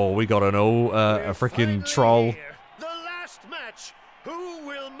 Oh, we got a freaking troll. The last match. Who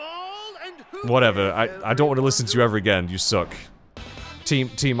will maul and who Whatever, I don't want to listen to you ever again. You suck. Team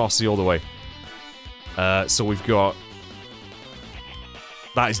Aussie all the way. So we've got...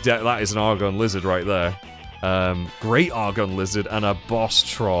 That is an Argon Lizard right there. Great Argon Lizard and a boss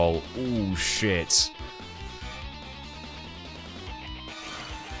troll. Ooh, shit.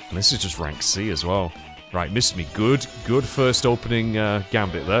 And this is just rank C as well. Right, missed me. Good first opening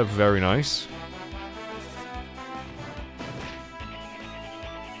gambit there. Very nice.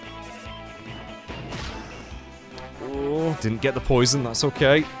 Oh, didn't get the poison. That's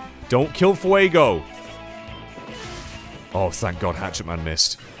okay. Don't kill Fuego. Oh, thank God Hatchet Man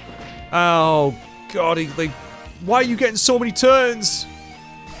missed. Oh, God. Why are you getting so many turns?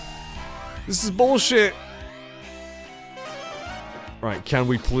 This is bullshit. Right, can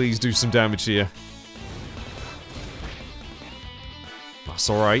we please do some damage here? That's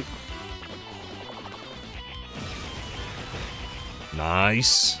alright.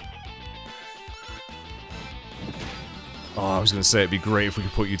 Nice. Oh, I was gonna say it'd be great if we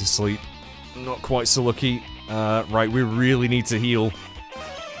could put you to sleep. Not quite so lucky. Right, we really need to heal.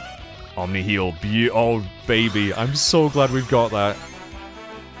 Omni heal. Oh, baby. I'm so glad we've got that.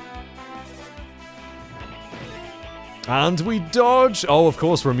 And we dodge! Oh, of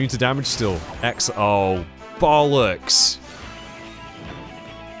course, we're immune to damage still. Oh, bollocks.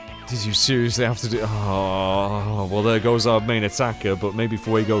 Did you seriously have to do... Oh, well, there goes our main attacker, but maybe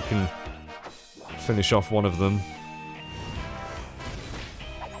Fuego can finish off one of them.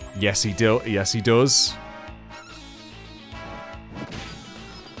 Yes, he do. Yes, he does.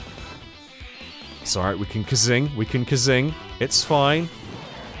 It's alright, we can Kazing. We can Kazing. It's fine.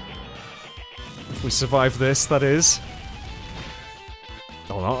 If we survive this, that is.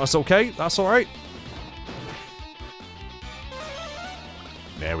 Oh no, that's okay. That's alright.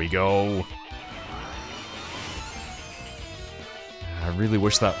 There we go. I really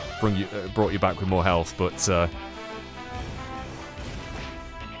wish that brought you back with more health, but...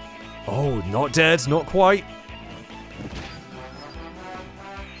 Oh, not dead. Not quite.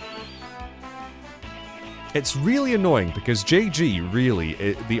 It's really annoying because JG,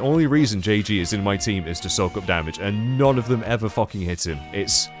 really, the only reason JG is in my team is to soak up damage, and none of them ever fucking hit him.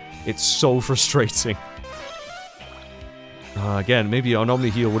 It's so frustrating. Again, maybe an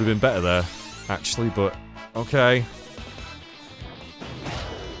Omni heal would have been better there, actually, but okay.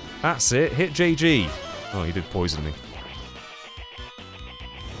 That's it, hit JG. Oh, he did poison me.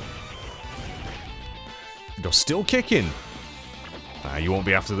 You're still kicking. Ah, you won't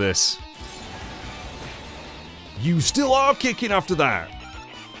be after this. You still are kicking after that!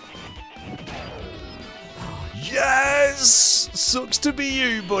 Yes! Sucks to be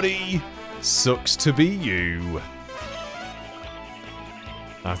you, buddy! Sucks to be you.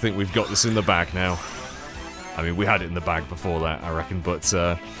 I think we've got this in the bag now. I mean, we had it in the bag before that, I reckon, but,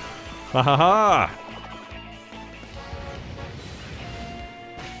 ha ha ha!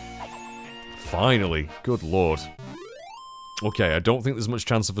 Finally. Good lord. Okay, I don't think there's much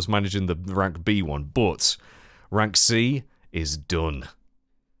chance of us managing the rank B one, but... Rank C is done.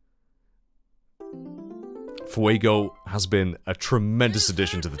 Fuego has been a tremendous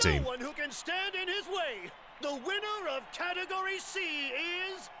addition to the team. No one who can stand in his way. The winner of Category C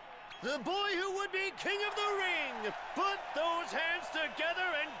is the boy who would be king of the ring. Put those hands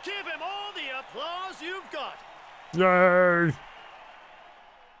together and give him all the applause you've got. Yay!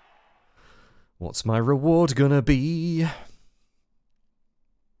 What's my reward gonna be?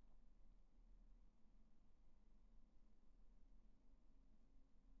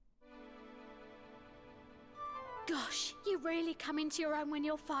 Gosh, you really come into your own when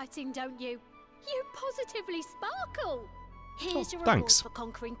you're fighting, don't you? You positively sparkle. Here's your thanks. reward for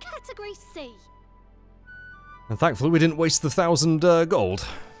conquering Category C. And thankfully we didn't waste the 1,000 gold.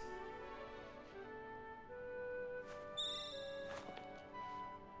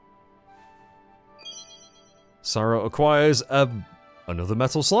 Sarah acquires another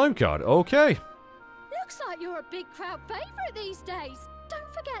metal slime card. Okay. Looks like you're a big crowd favourite these days.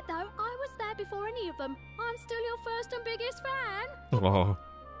 Don't forget though, I was there before any of them. I'm still your first and biggest fan. Oh,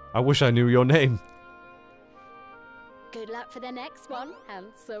 I wish I knew your name. Good luck for the next one,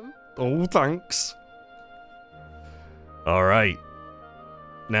 handsome. Oh, thanks. All right.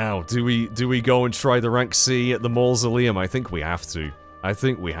 Now, do we go and try the rank C at the mausoleum? I think we have to.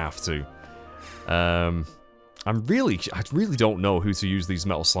 I really don't know who to use these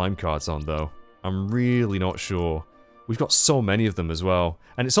metal slime cards on, though. I'm really not sure. We've got so many of them as well.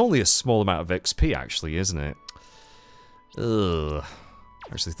 And it's only a small amount of XP, actually, isn't it? Ugh.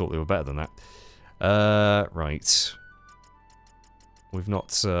 I actually thought they were better than that. Right. We've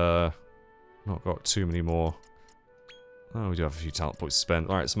not got too many more. Oh, we do have a few talent points to spend.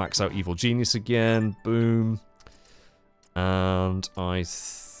 Alright, let's max out Evil Genius again. Boom. And I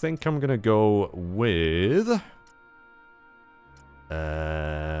think I'm gonna go with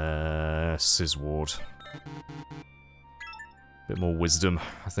Sizzward. Bit more wisdom,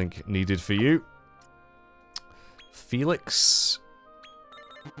 I think, needed for you. Felix.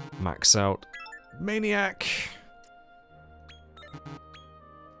 Max out Maniac.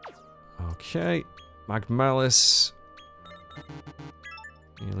 Okay. Magmalice.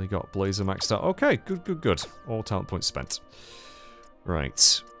 Nearly got Blazer maxed out. Okay, good. All talent points spent.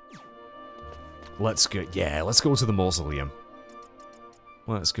 Right. Let's go to the mausoleum.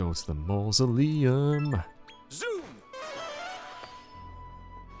 Let's go to the mausoleum. Zoom!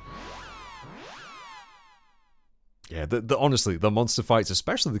 Yeah, honestly, the monster fights,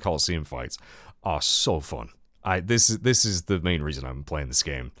 especially the Colosseum fights, are so fun. This is the main reason I'm playing this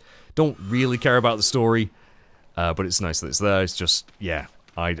game. Don't really care about the story, but it's nice that it's there. It's just, yeah,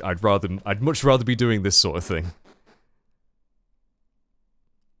 I'd much rather be doing this sort of thing.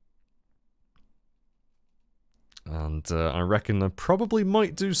 And I reckon I probably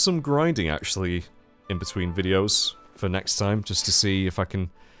might do some grinding, actually, in between videos for next time, just to see if I can,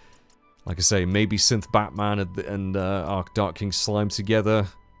 like I say, maybe synth Batman and Arc Dark King Slime together.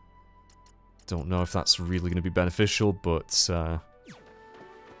 Don't know if that's really going to be beneficial, but...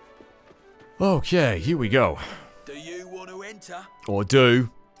 Okay, here we go. Do you want to enter? I do.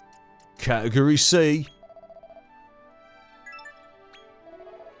 Category C.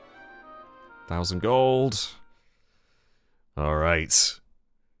 1,000 gold. Alright.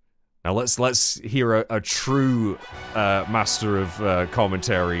 Now let's hear a true master of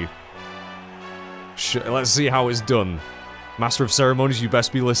commentary. Let's see how it's done. Master of ceremonies, you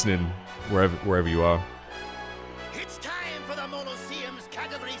best be listening, wherever you are. It's time for the Molosseum's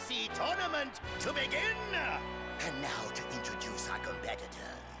Category C tournament to begin! And now to introduce our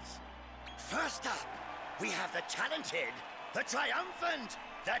competitors. First up, we have the talented, the triumphant,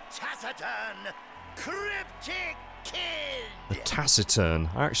 the taciturn, Cryptic Kid! The taciturn.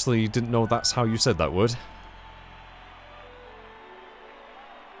 I actually didn't know that's how you said that word.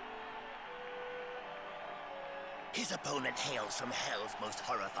 His opponent hails from hell's most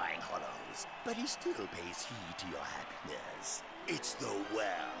horrifying hollows, but he still pays heed to your happiness. It's the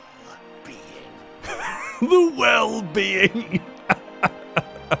well-being. The well-being!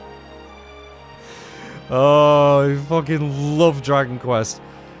 Oh, I fucking love Dragon Quest.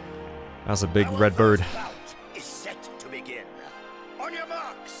 That's a big Our red bird. first bout is set to begin. On your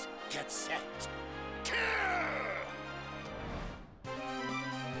marks, get set. Kill!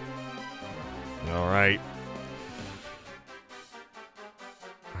 Alright.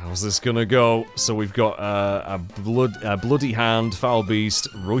 How's this gonna go? So we've got a Bloody Hand, Foul Beast,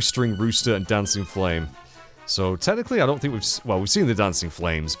 Roistering Rooster, and Dancing Flame. So technically I don't think we've seen the Dancing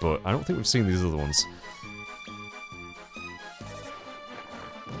Flames, but I don't think we've seen these other ones.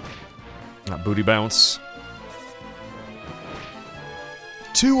 That booty bounce.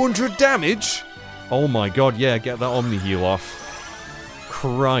 200 damage? Oh my god, yeah, get that Omni heal off.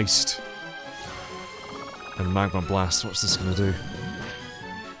 Christ. And Magma Blast, what's this gonna do?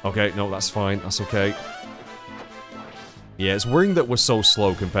 Okay, no, that's fine, that's okay. Yeah, it's worrying that we're so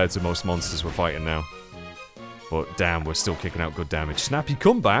slow compared to most monsters we're fighting now. But damn, we're still kicking out good damage. Snappy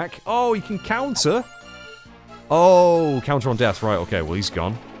comeback? Oh, he can counter? Oh, counter on death, right, okay, well he's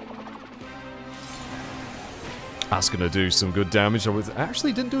gone. That's gonna do some good damage. I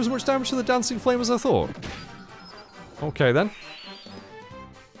actually didn't do as much damage to the Dancing Flame as I thought. Okay then.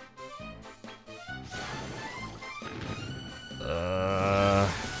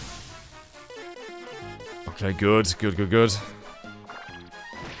 Okay, good, good, good, good.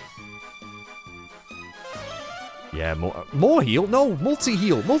 Yeah, more heal? No,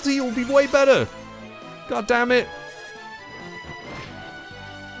 multi-heal. Multi-heal would be way better. God damn it.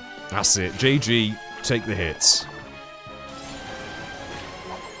 That's it. JG, take the hits.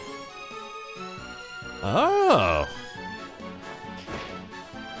 Oh.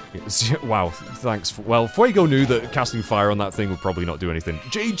 Wow, thanks. Well, Fuego knew that casting fire on that thing would probably not do anything.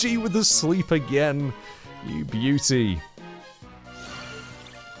 JG with the sleep again. You beauty.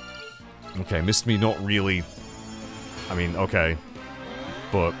 Okay, missed me not really. I mean, okay.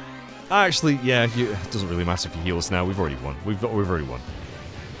 But, actually, yeah, it doesn't really matter if you heal us now. We've already won. We've already won.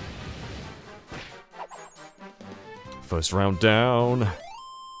 First round down.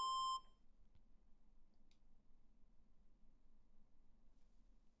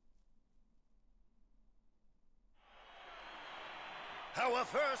 Our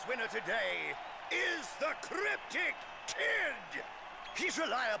first winner today is the Cryptic Kid! He's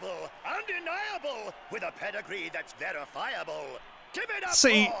reliable, undeniable, with a pedigree that's verifiable. Give it up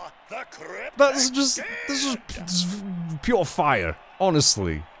See, for the Cryptic this is pure fire,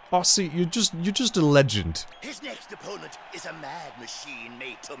 honestly. Oh, see, you're just a legend. His next opponent is a mad machine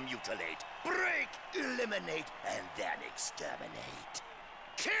made to mutilate, break, eliminate, and then exterminate.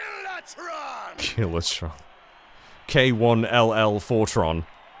 Killatron! Killatron. K1LL Fortron.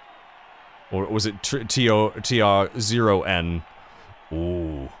 Or was it TR0N?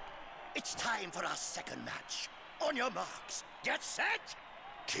 Ooh. It's time for our second match. On your marks, get set,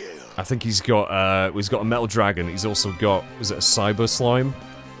 kill. I think he's got a metal dragon. He's also got, was it a cyber slime?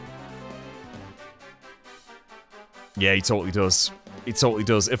 Yeah, he totally does. He totally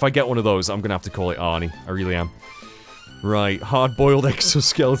does. If I get one of those, I'm gonna have to call it Arnie. I really am. Right, hard-boiled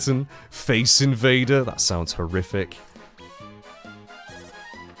exoskeleton, face invader. That sounds horrific.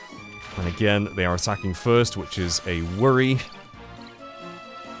 And again, they are attacking first, which is a worry.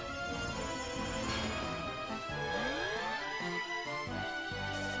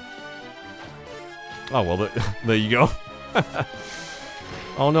 Oh well, there you go.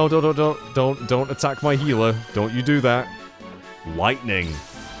 Oh no! Don't attack my healer! Don't you do that! Lightning.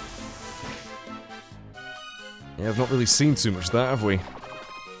 Yeah, I've not really seen too much of that, have we?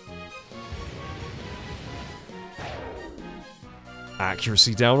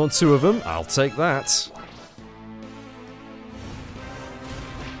 Accuracy down on 2 of them. I'll take that.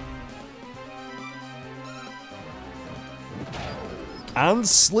 And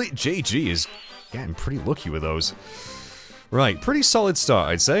Slit JG is getting pretty lucky with those. Right, pretty solid start,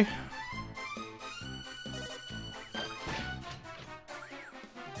 I'd say.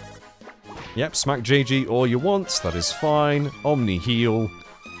 Yep, smack JG all you want, that is fine. Omni heal.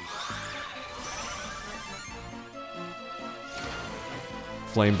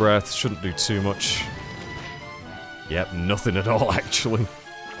 Flame breath shouldn't do too much. Yep, nothing at all, actually.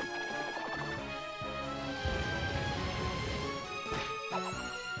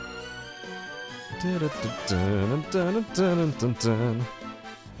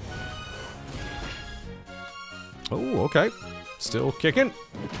 Oh, okay. Still kicking.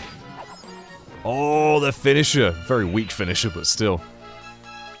 Oh, the finisher. Very weak finisher, but still.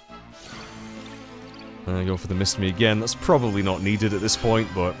 Go for the Mist Me again. That's probably not needed at this point,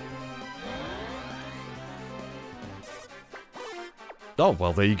 but... Oh,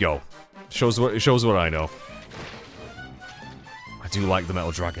 well, there you go. It shows what I know. I do like the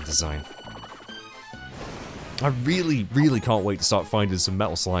Metal Dragon design. I really, really can't wait to start finding some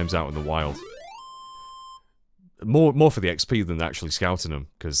metal slimes out in the wild. More for the XP than actually scouting them,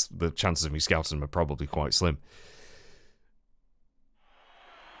 because the chances of me scouting them are probably quite slim.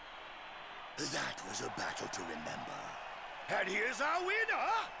 That was a battle to remember. And here's our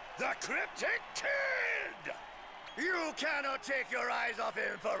winner, the Cryptic Kid! You cannot take your eyes off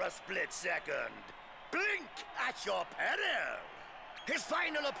him for a split second. Blink at your peril. His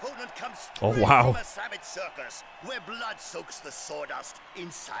final opponent comes straight from a savage circus, where blood soaks the sawdust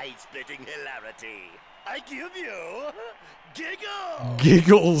in side-splitting hilarity. I give you... Giggles!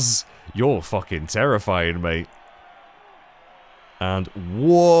 Giggles! You're fucking terrifying, mate. And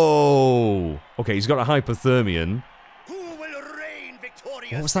whoa! Okay, he's got a hypothermian. Who will reign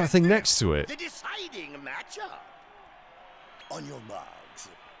victorious? What was that thing next to it? The deciding matchup. On your marks,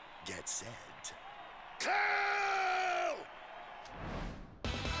 get set. Kill!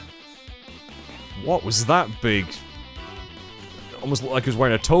 What was that big? Almost looked like he was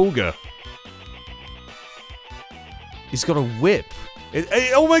wearing a toga. He's got a whip.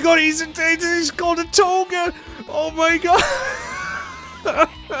 Oh my god, he's called a toga! Oh my god!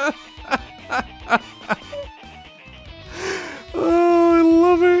 Oh, I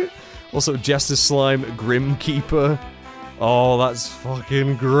love it. Well, Also, Jester Slime, Grim Keeper. Oh, that's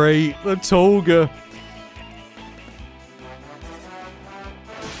fucking great. The Toga.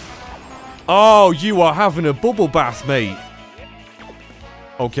 Oh, you are having a bubble bath, mate.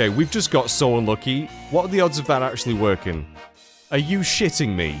 Okay, we've just got so unlucky. What are the odds of that actually working? Are you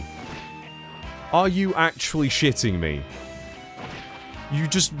shitting me? Are you actually shitting me? You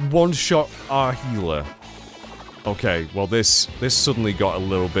just one-shot our healer. Okay, well this suddenly got a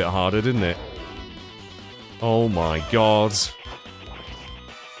little bit harder, didn't it? Oh my god.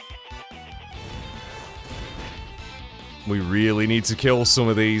 We really need to kill some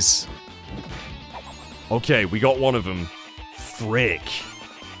of these. Okay, we got one of them. Frick.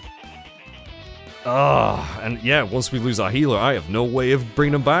 And yeah, once we lose our healer, I have no way of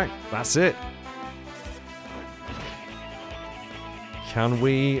bringing them back. That's it. Can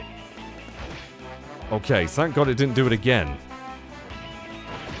we... Okay, thank God it didn't do it again.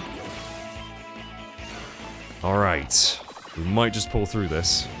 Alright. We might just pull through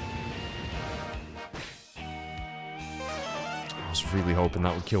this. I was really hoping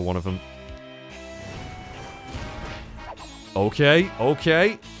that would kill one of them. Okay,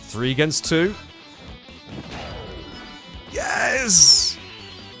 okay. 3 against 2. Yes!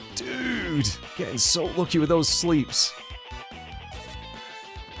 Dude! Getting so lucky with those sleeps.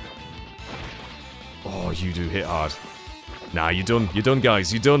 Oh, you do hit hard. Nah, you're done. You're done,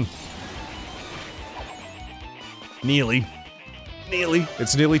 guys. You're done. Nearly. Nearly.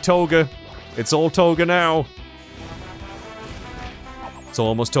 It's nearly Toga. It's all Toga now. It's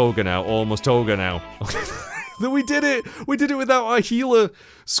almost Toga now. Almost Toga now. We did it! We did it without our healer!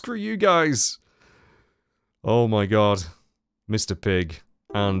 Screw you guys. Oh my god. Mr. Pig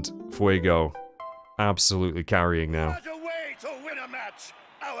and Fuego. Absolutely carrying now. What a way to win a match!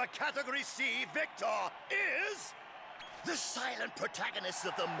 Our Category C victor is... the silent protagonist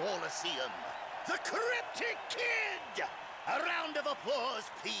of the Mauloseum, the Cryptic Kid! A round of applause,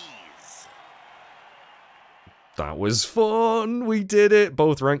 please. That was fun! We did it!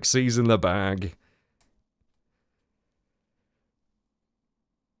 Both rank C's in the bag.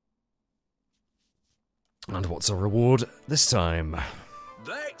 And what's our reward this time?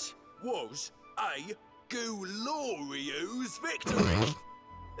 That was a glorious victory.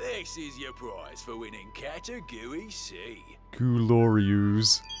 This is your prize for winning Category C.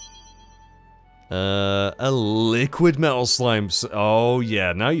 Glorious. A liquid metal slime. Oh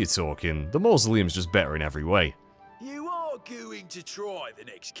yeah, now you're talking. The mausoleum's just better in every way. You are going to try the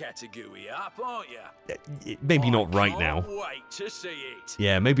next category up, aren't you? Maybe not right now. Wait to see it.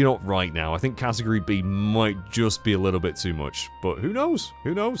 Yeah, maybe not right now. I think Category B might just be a little bit too much. But who knows?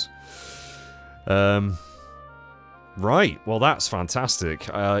 Who knows? Right. Well, that's fantastic.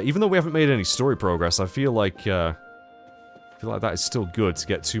 Even though we haven't made any story progress, I feel like that is still good to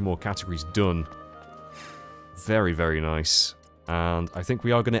get 2 more categories done. Very, very nice. And I think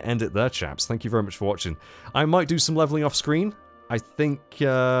we are going to end it there, chaps. Thank you very much for watching. I might do some leveling off screen. I think,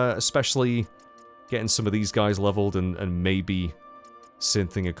 especially getting some of these guys leveled and maybe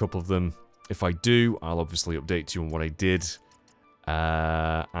synthing a couple of them. If I do, I'll obviously update you on what I did.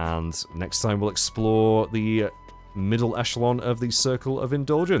 And next time we'll explore the middle echelon of the Circle of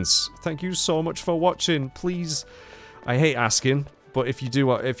Indulgence. Thank you so much for watching. Please, I hate asking, but if you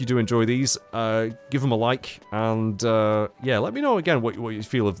do enjoy these, give them a like, and yeah, let me know again what you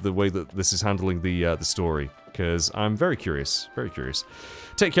feel of the way that this is handling the story, because I'm very curious, very curious.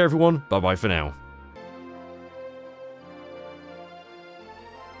 Take care, everyone. Bye bye for now.